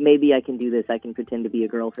life. Like, maybe I can do this. I can pretend to be a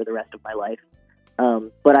girl for the rest of my life.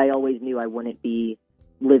 But I always knew I wouldn't be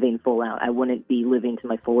living full out. I wouldn't be living to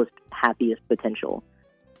my fullest, happiest potential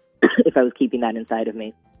if I was keeping that inside of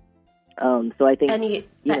me. So I think,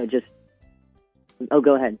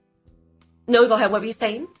 go ahead. No, go ahead. What were you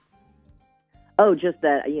saying? Oh, just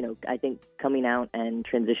that, I think coming out and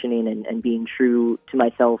transitioning and being true to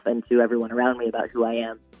myself and to everyone around me about who I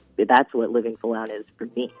am, that's what living full out is for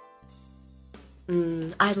me.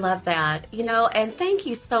 I love that, and thank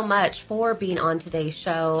you so much for being on today's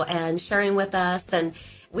show and sharing with us. And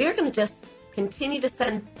we're going to just continue to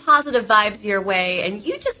send positive vibes your way, and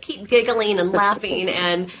you just keep giggling and laughing.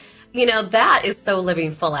 And, that is so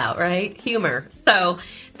living full out, right? Humor. So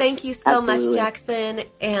thank you so much, Jackson.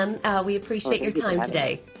 And we appreciate your time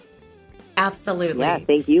today. Absolutely. Yeah,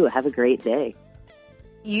 thank you. Have a great day.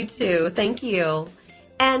 You too. Thank you.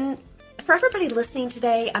 And For everybody listening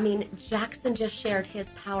today, Jackson just shared his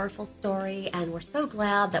powerful story, and we're so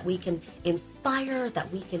glad that we can inspire, that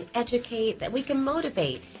we can educate, that we can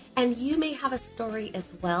motivate. And you may have a story as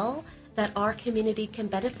well that our community can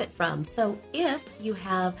benefit from. So if you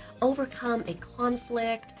have overcome a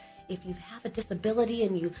conflict, if you have a disability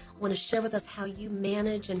and you want to share with us how you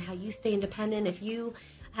manage and how you stay independent, if you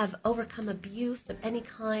have overcome abuse of any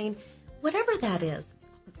kind, whatever that is,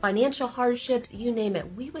 financial hardships, you name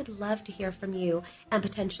it, we would love to hear from you and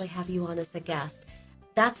potentially have you on as a guest.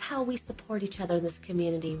 That's how we support each other in this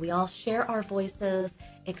community. We all share our voices,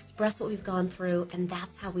 express what we've gone through, and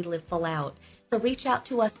that's how we live full out. So reach out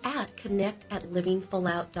to us at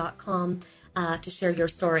connect@livingfullout.com to share your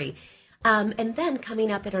story. And then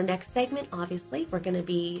coming up in our next segment, obviously, we're going to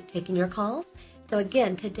be taking your calls. So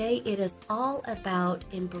again, today it is all about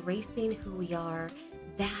embracing who we are.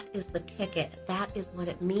 That is the ticket. That is what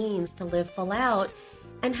it means to live full out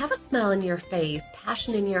and have a smile on your face,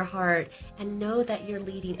 passion in your heart, and know that you're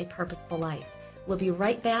leading a purposeful life. We'll be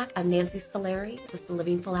right back. I'm Nancy Solari. This is the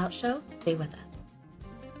Living Full Out Show. Stay with us.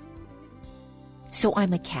 So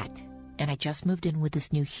I'm a cat, and I just moved in with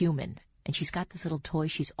this new human, and she's got this little toy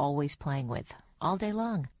she's always playing with, all day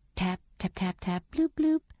long. Tap, tap, tap, tap, bloop,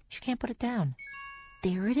 bloop. She can't put it down.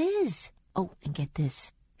 There it is. Oh, and get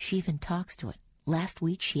this. She even talks to it. Last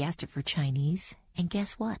week, she asked it for Chinese, and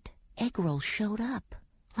guess what? Egg rolls showed up.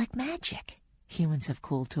 Like magic. Humans have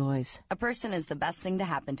cool toys. A person is the best thing to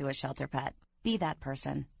happen to a shelter pet. Be that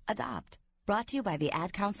person. Adopt. Brought to you by the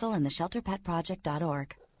Ad Council and the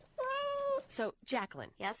ShelterPetProject.org. So, Jacqueline.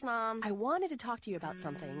 Yes, Mom? I wanted to talk to you about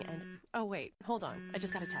something, and... Oh, wait. Hold on. I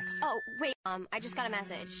just got a text. Oh, wait, Mom. I just got a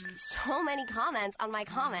message. So many comments on my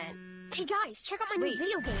comment. Hey, guys, check out my new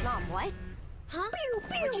video game. Mom, what? Huh?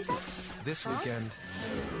 What'd you say? This weekend,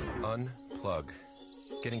 unplug.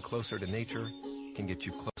 Getting closer to nature can get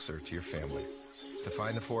you closer to your family. To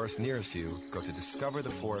find the forest nearest you, go to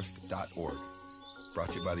discovertheforest.org.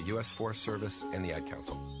 Brought to you by the U.S. Forest Service and the Ad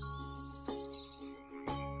Council.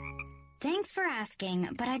 Thanks for asking,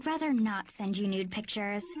 but I'd rather not send you nude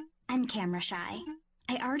pictures. I'm camera shy.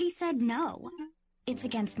 I already said no. It's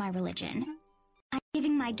against my religion. I'm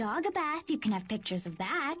giving my dog a bath, you can have pictures of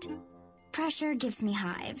that. Pressure gives me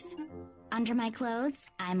hives. Under my clothes,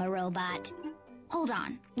 I'm a robot. Hold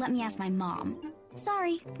on, let me ask my mom.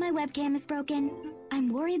 Sorry, my webcam is broken.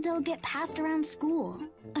 I'm worried they'll get passed around school.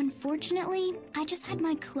 Unfortunately, I just had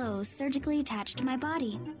my clothes surgically attached to my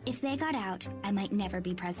body. If they got out, I might never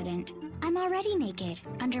be president. I'm already naked,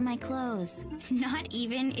 under my clothes. Not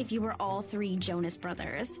even if you were all three Jonas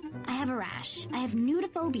Brothers. I have a rash. I have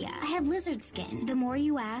nudophobia. I have lizard skin. The more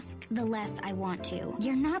you ask, the less I want to.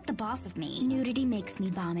 You're not the boss of me. Nudity makes me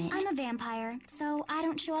vomit. I'm a vampire, so I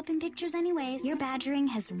don't show up in pictures anyways. Your badgering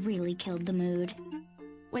has really killed the mood.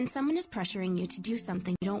 When someone is pressuring you to do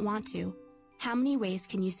something you don't want to, how many ways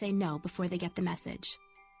can you say no before they get the message?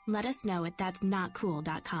 Let us know at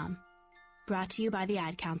that'snotcool.com. Brought to you by the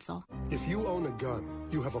Ad Council. If you own a gun,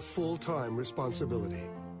 you have a full-time responsibility.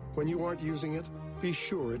 When you aren't using it, be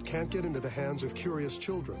sure it can't get into the hands of curious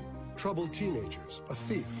children, troubled teenagers, a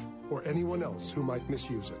thief, or anyone else who might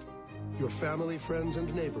misuse it. Your family, friends,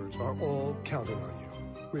 and neighbors are all counting on you.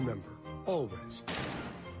 Remember, always,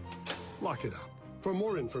 lock it up. For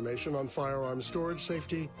more information on firearms storage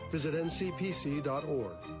safety, visit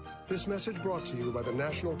ncpc.org. This message brought to you by the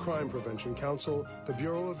National Crime Prevention Council, the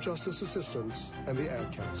Bureau of Justice Assistance, and the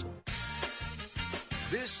Ad Council.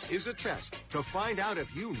 This is a test to find out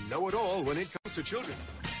if you know it all when it comes to children.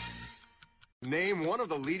 Name one of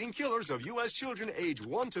the leading killers of U.S. children age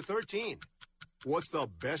 1 to 13. What's the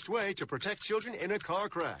best way to protect children in a car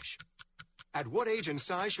crash? At what age and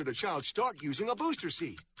size should a child start using a booster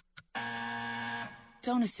seat?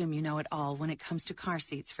 Don't assume you know it all when it comes to car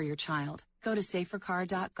seats for your child. Go to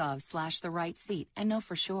safercar.gov/the-right-seat and know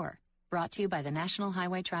for sure. Brought to you by the National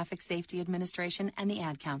Highway Traffic Safety Administration and the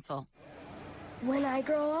Ad Council. When I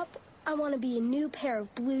grow up, I want to be a new pair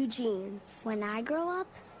of blue jeans. When I grow up,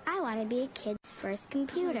 I want to be a kid's first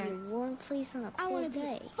computer. I want to be a warm place on a cold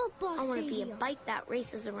day. Football I want to be a stadium. bike that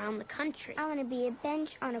races around the country. I want to be a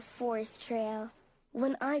bench on a forest trail.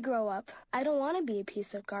 When I grow up, I don't want to be a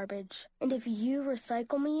piece of garbage. And if you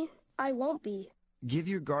recycle me, I won't be. Give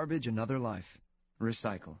your garbage another life.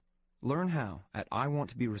 Recycle. Learn how at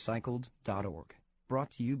iwanttoberecycled.org. Brought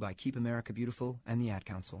to you by Keep America Beautiful and the Ad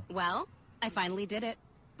Council. Well, I finally did it.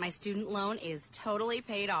 My student loan is totally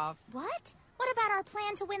paid off. What? What about our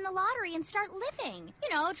plan to win the lottery and start living? You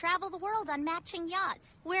know, travel the world on matching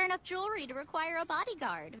yachts, wear enough jewelry to require a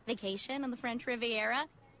bodyguard, vacation on the French Riviera,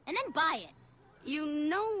 and then buy it. You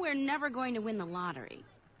know we're never going to win the lottery,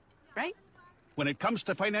 right? When it comes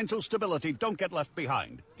to financial stability, don't get left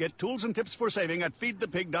behind. Get tools and tips for saving at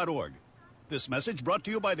feedthepig.org. This message brought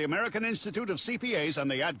to you by the American Institute of CPAs and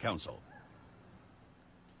the Ad Council.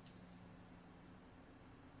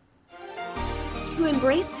 To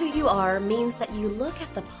embrace who you are means that you look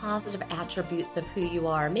at the positive attributes of who you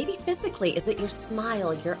are. Maybe physically, is it your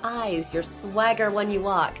smile, your eyes, your swagger when you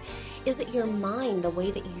walk? Is it your mind, the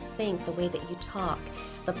way that you think, the way that you talk,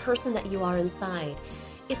 the person that you are inside?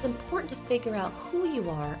 It's important to figure out who you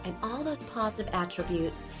are and all those positive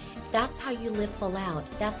attributes. That's how you live full out.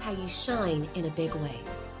 That's how you shine in a big way.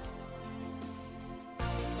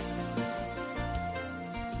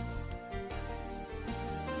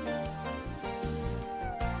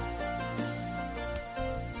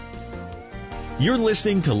 You're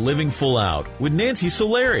listening to Living Full Out with Nancy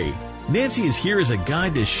Solari. Nancy is here as a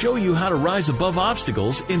guide to show you how to rise above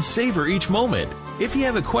obstacles and savor each moment. If you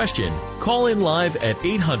have a question, call in live at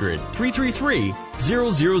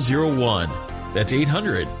 800-333-0001. That's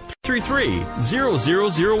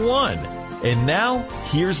 800-333-0001. And now,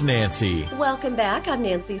 here's Nancy. Welcome back. I'm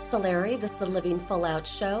Nancy Solari. This is the Living Full Out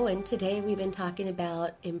show, and today we've been talking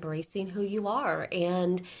about embracing who you are.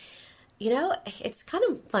 And you know, it's kind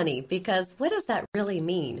of funny because what does that really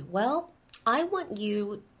mean? Well, I want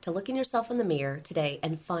you to look in yourself in the mirror today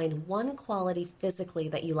and find one quality physically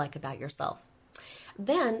that you like about yourself.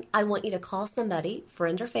 Then I want you to call somebody,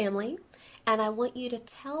 friend or family, and I want you to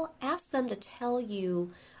ask them to tell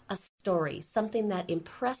you a story, something that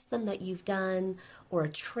impressed them that you've done, or a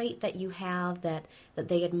trait that you have that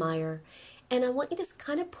they admire. And I want you to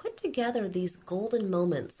kind of put together these golden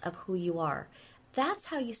moments of who you are. That's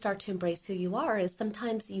how you start to embrace who you are, is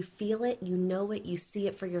sometimes you feel it, you know it, you see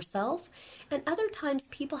it for yourself, and other times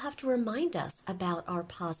people have to remind us about our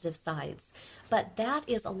positive sides. But that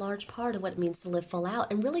is a large part of what it means to live full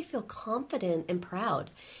out and really feel confident and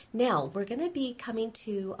proud. Now, we're going to be coming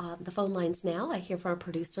to the phone lines now. I hear from our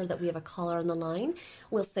producer that we have a caller on the line.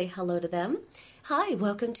 We'll say hello to them. Hi,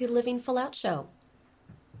 welcome to Living Full Out Show.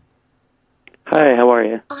 Hi, how are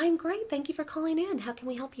you? I'm great. Thank you for calling in. How can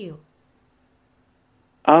we help you?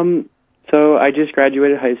 So I just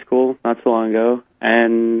graduated high school not so long ago,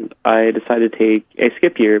 and I decided to take a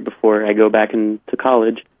skip year before I go back into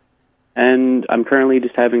college. And I'm currently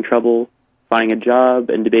just having trouble finding a job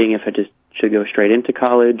and debating if I just should go straight into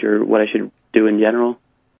college or what I should do in general.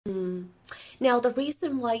 Now, the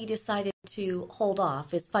reason why you decided to hold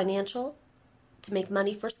off is financial, to make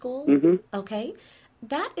money for school? Mm-hmm. Okay.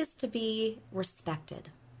 That is to be respected.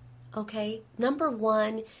 Okay, number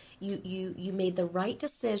one, you made the right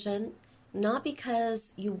decision, not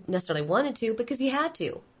because you necessarily wanted to, because you had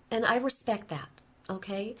to. And I respect that.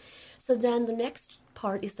 Okay, so then the next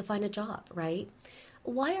part is to find a job, right?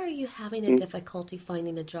 Why are you having a difficulty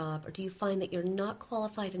finding a job? Or do you find that you're not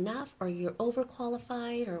qualified enough, or you're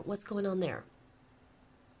overqualified, or what's going on there?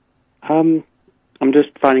 I'm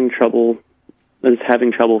just having trouble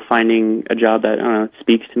finding a job that, I don't know,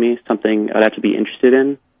 speaks to me, something I'd have to be interested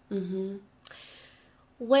in. Mm-hmm.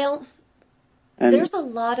 Well, there's a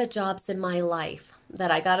lot of jobs in my life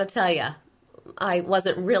that I got to tell you, I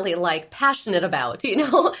wasn't really passionate about,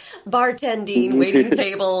 bartending, waiting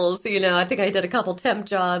tables, I think I did a couple temp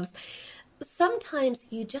jobs. Sometimes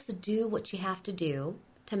you just do what you have to do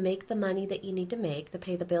to make the money that you need to make, to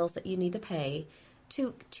pay the bills that you need to pay,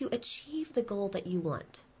 to achieve the goal that you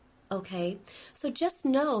want. Okay, so just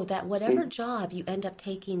know that whatever job you end up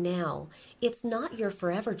taking now, it's not your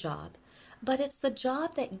forever job, but it's the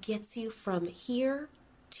job that gets you from here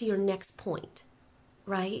to your next point,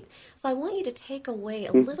 right? So I want you to take away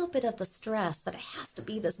a little bit of the stress that it has to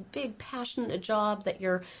be this big, passionate job that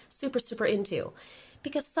you're super, super into.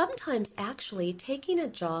 Because sometimes actually taking a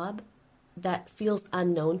job that feels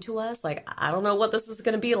unknown to us, I don't know what this is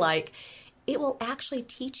going to be like, it will actually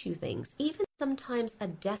teach you things. Even sometimes a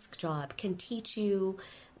desk job can teach you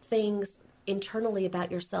things internally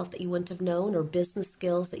about yourself that you wouldn't have known, or business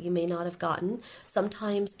skills that you may not have gotten.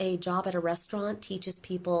 Sometimes a job at a restaurant teaches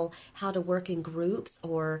people how to work in groups,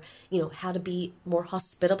 or, how to be more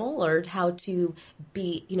hospitable, or how to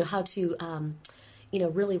be,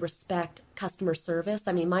 really respect customer service.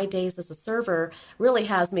 I mean, my days as a server really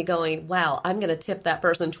has me going, wow, I'm going to tip that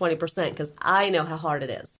person 20% because I know how hard it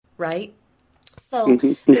is, right? So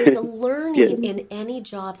there's a learning in any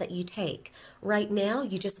job that you take. Right now,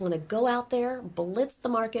 you just want to go out there, blitz the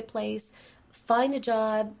marketplace, find a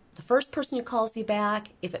job, the first person who calls you back,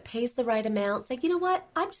 if it pays the right amount, say, you know what,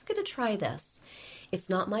 I'm just going to try this. It's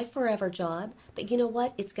not my forever job, but you know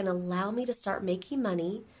what, it's going to allow me to start making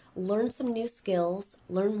money, learn some new skills,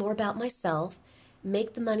 learn more about myself,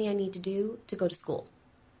 make the money I need to do to go to school.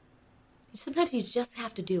 Sometimes you just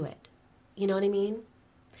have to do it. You know what I mean?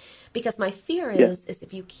 Because my fear is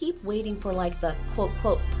if you keep waiting for like the quote,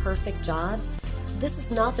 quote, perfect job, this is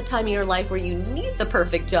not the time of your life where you need the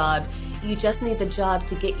perfect job. You just need the job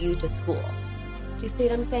to get you to school. Do you see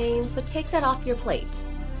what I'm saying? So take that off your plate.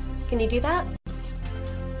 Can you do that?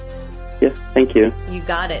 Yes, thank you. You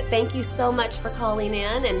got it. Thank you so much for calling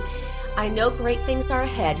in. And I know great things are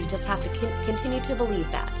ahead. You just have to continue to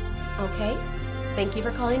believe that. Okay? Thank you for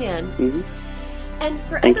calling in. Mm-hmm. And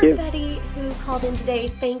for everybody who called in today,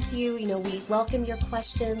 thank you. You know, we welcome your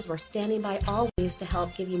questions. We're standing by always to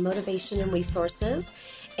help give you motivation and resources.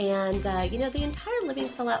 And, you know, the entire Living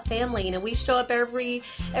Full Out family, you know, we show up every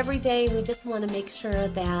day, and we just want to make sure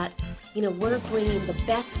that, you know, we're bringing the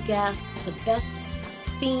best guests, the best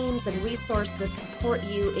themes and resources to support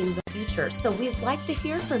you in the future. So we'd like to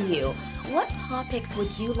hear from you. What topics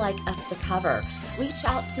would you like us to cover? Reach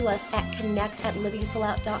out to us at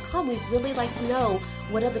connect@livingfullout.com. We'd really like to know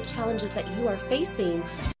what are the challenges that you are facing.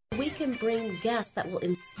 We can bring guests that will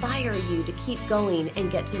inspire you to keep going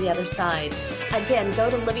and get to the other side. Again, go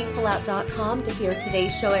to livingfullout.com to hear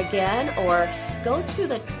today's show again, or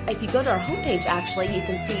if you go to our homepage, actually, you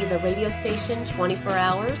can see the radio station 24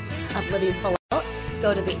 hours of Living Full Out.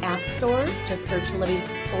 Go to the app stores, just search Living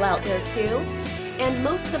Full Out there too. And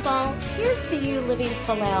most of all, here's to you living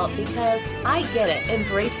full out, because I get it.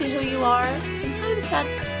 Embracing who you are, sometimes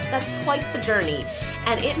that's quite the journey.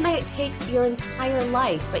 And it might take your entire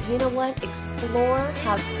life, but you know what? Explore,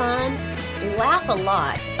 have fun, laugh a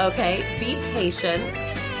lot, okay? Be patient,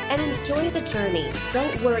 and enjoy the journey.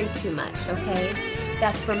 Don't worry too much, okay?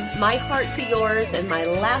 That's from my heart to yours and my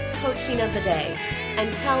last coaching of the day.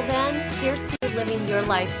 Until then, here's to you living your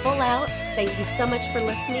life full out. Thank you so much for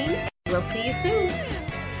listening. We'll see you soon.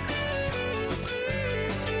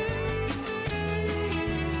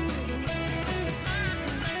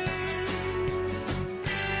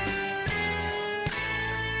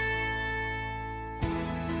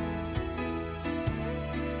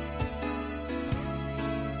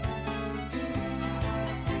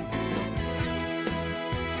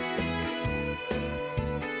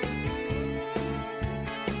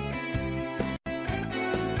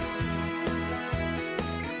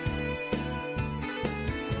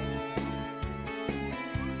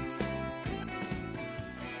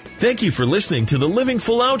 Thank you for listening to the Living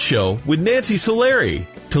Full Out Show with Nancy Solari.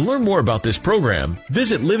 To learn more about this program,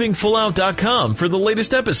 visit livingfullout.com for the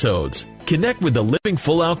latest episodes. Connect with the Living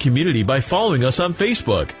Full Out community by following us on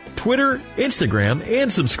Facebook, Twitter, Instagram,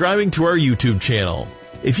 and subscribing to our YouTube channel.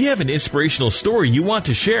 If you have an inspirational story you want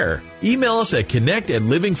to share, email us at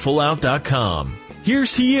connect@livingfullout.com.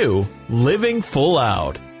 Here's to you, living full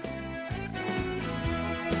out.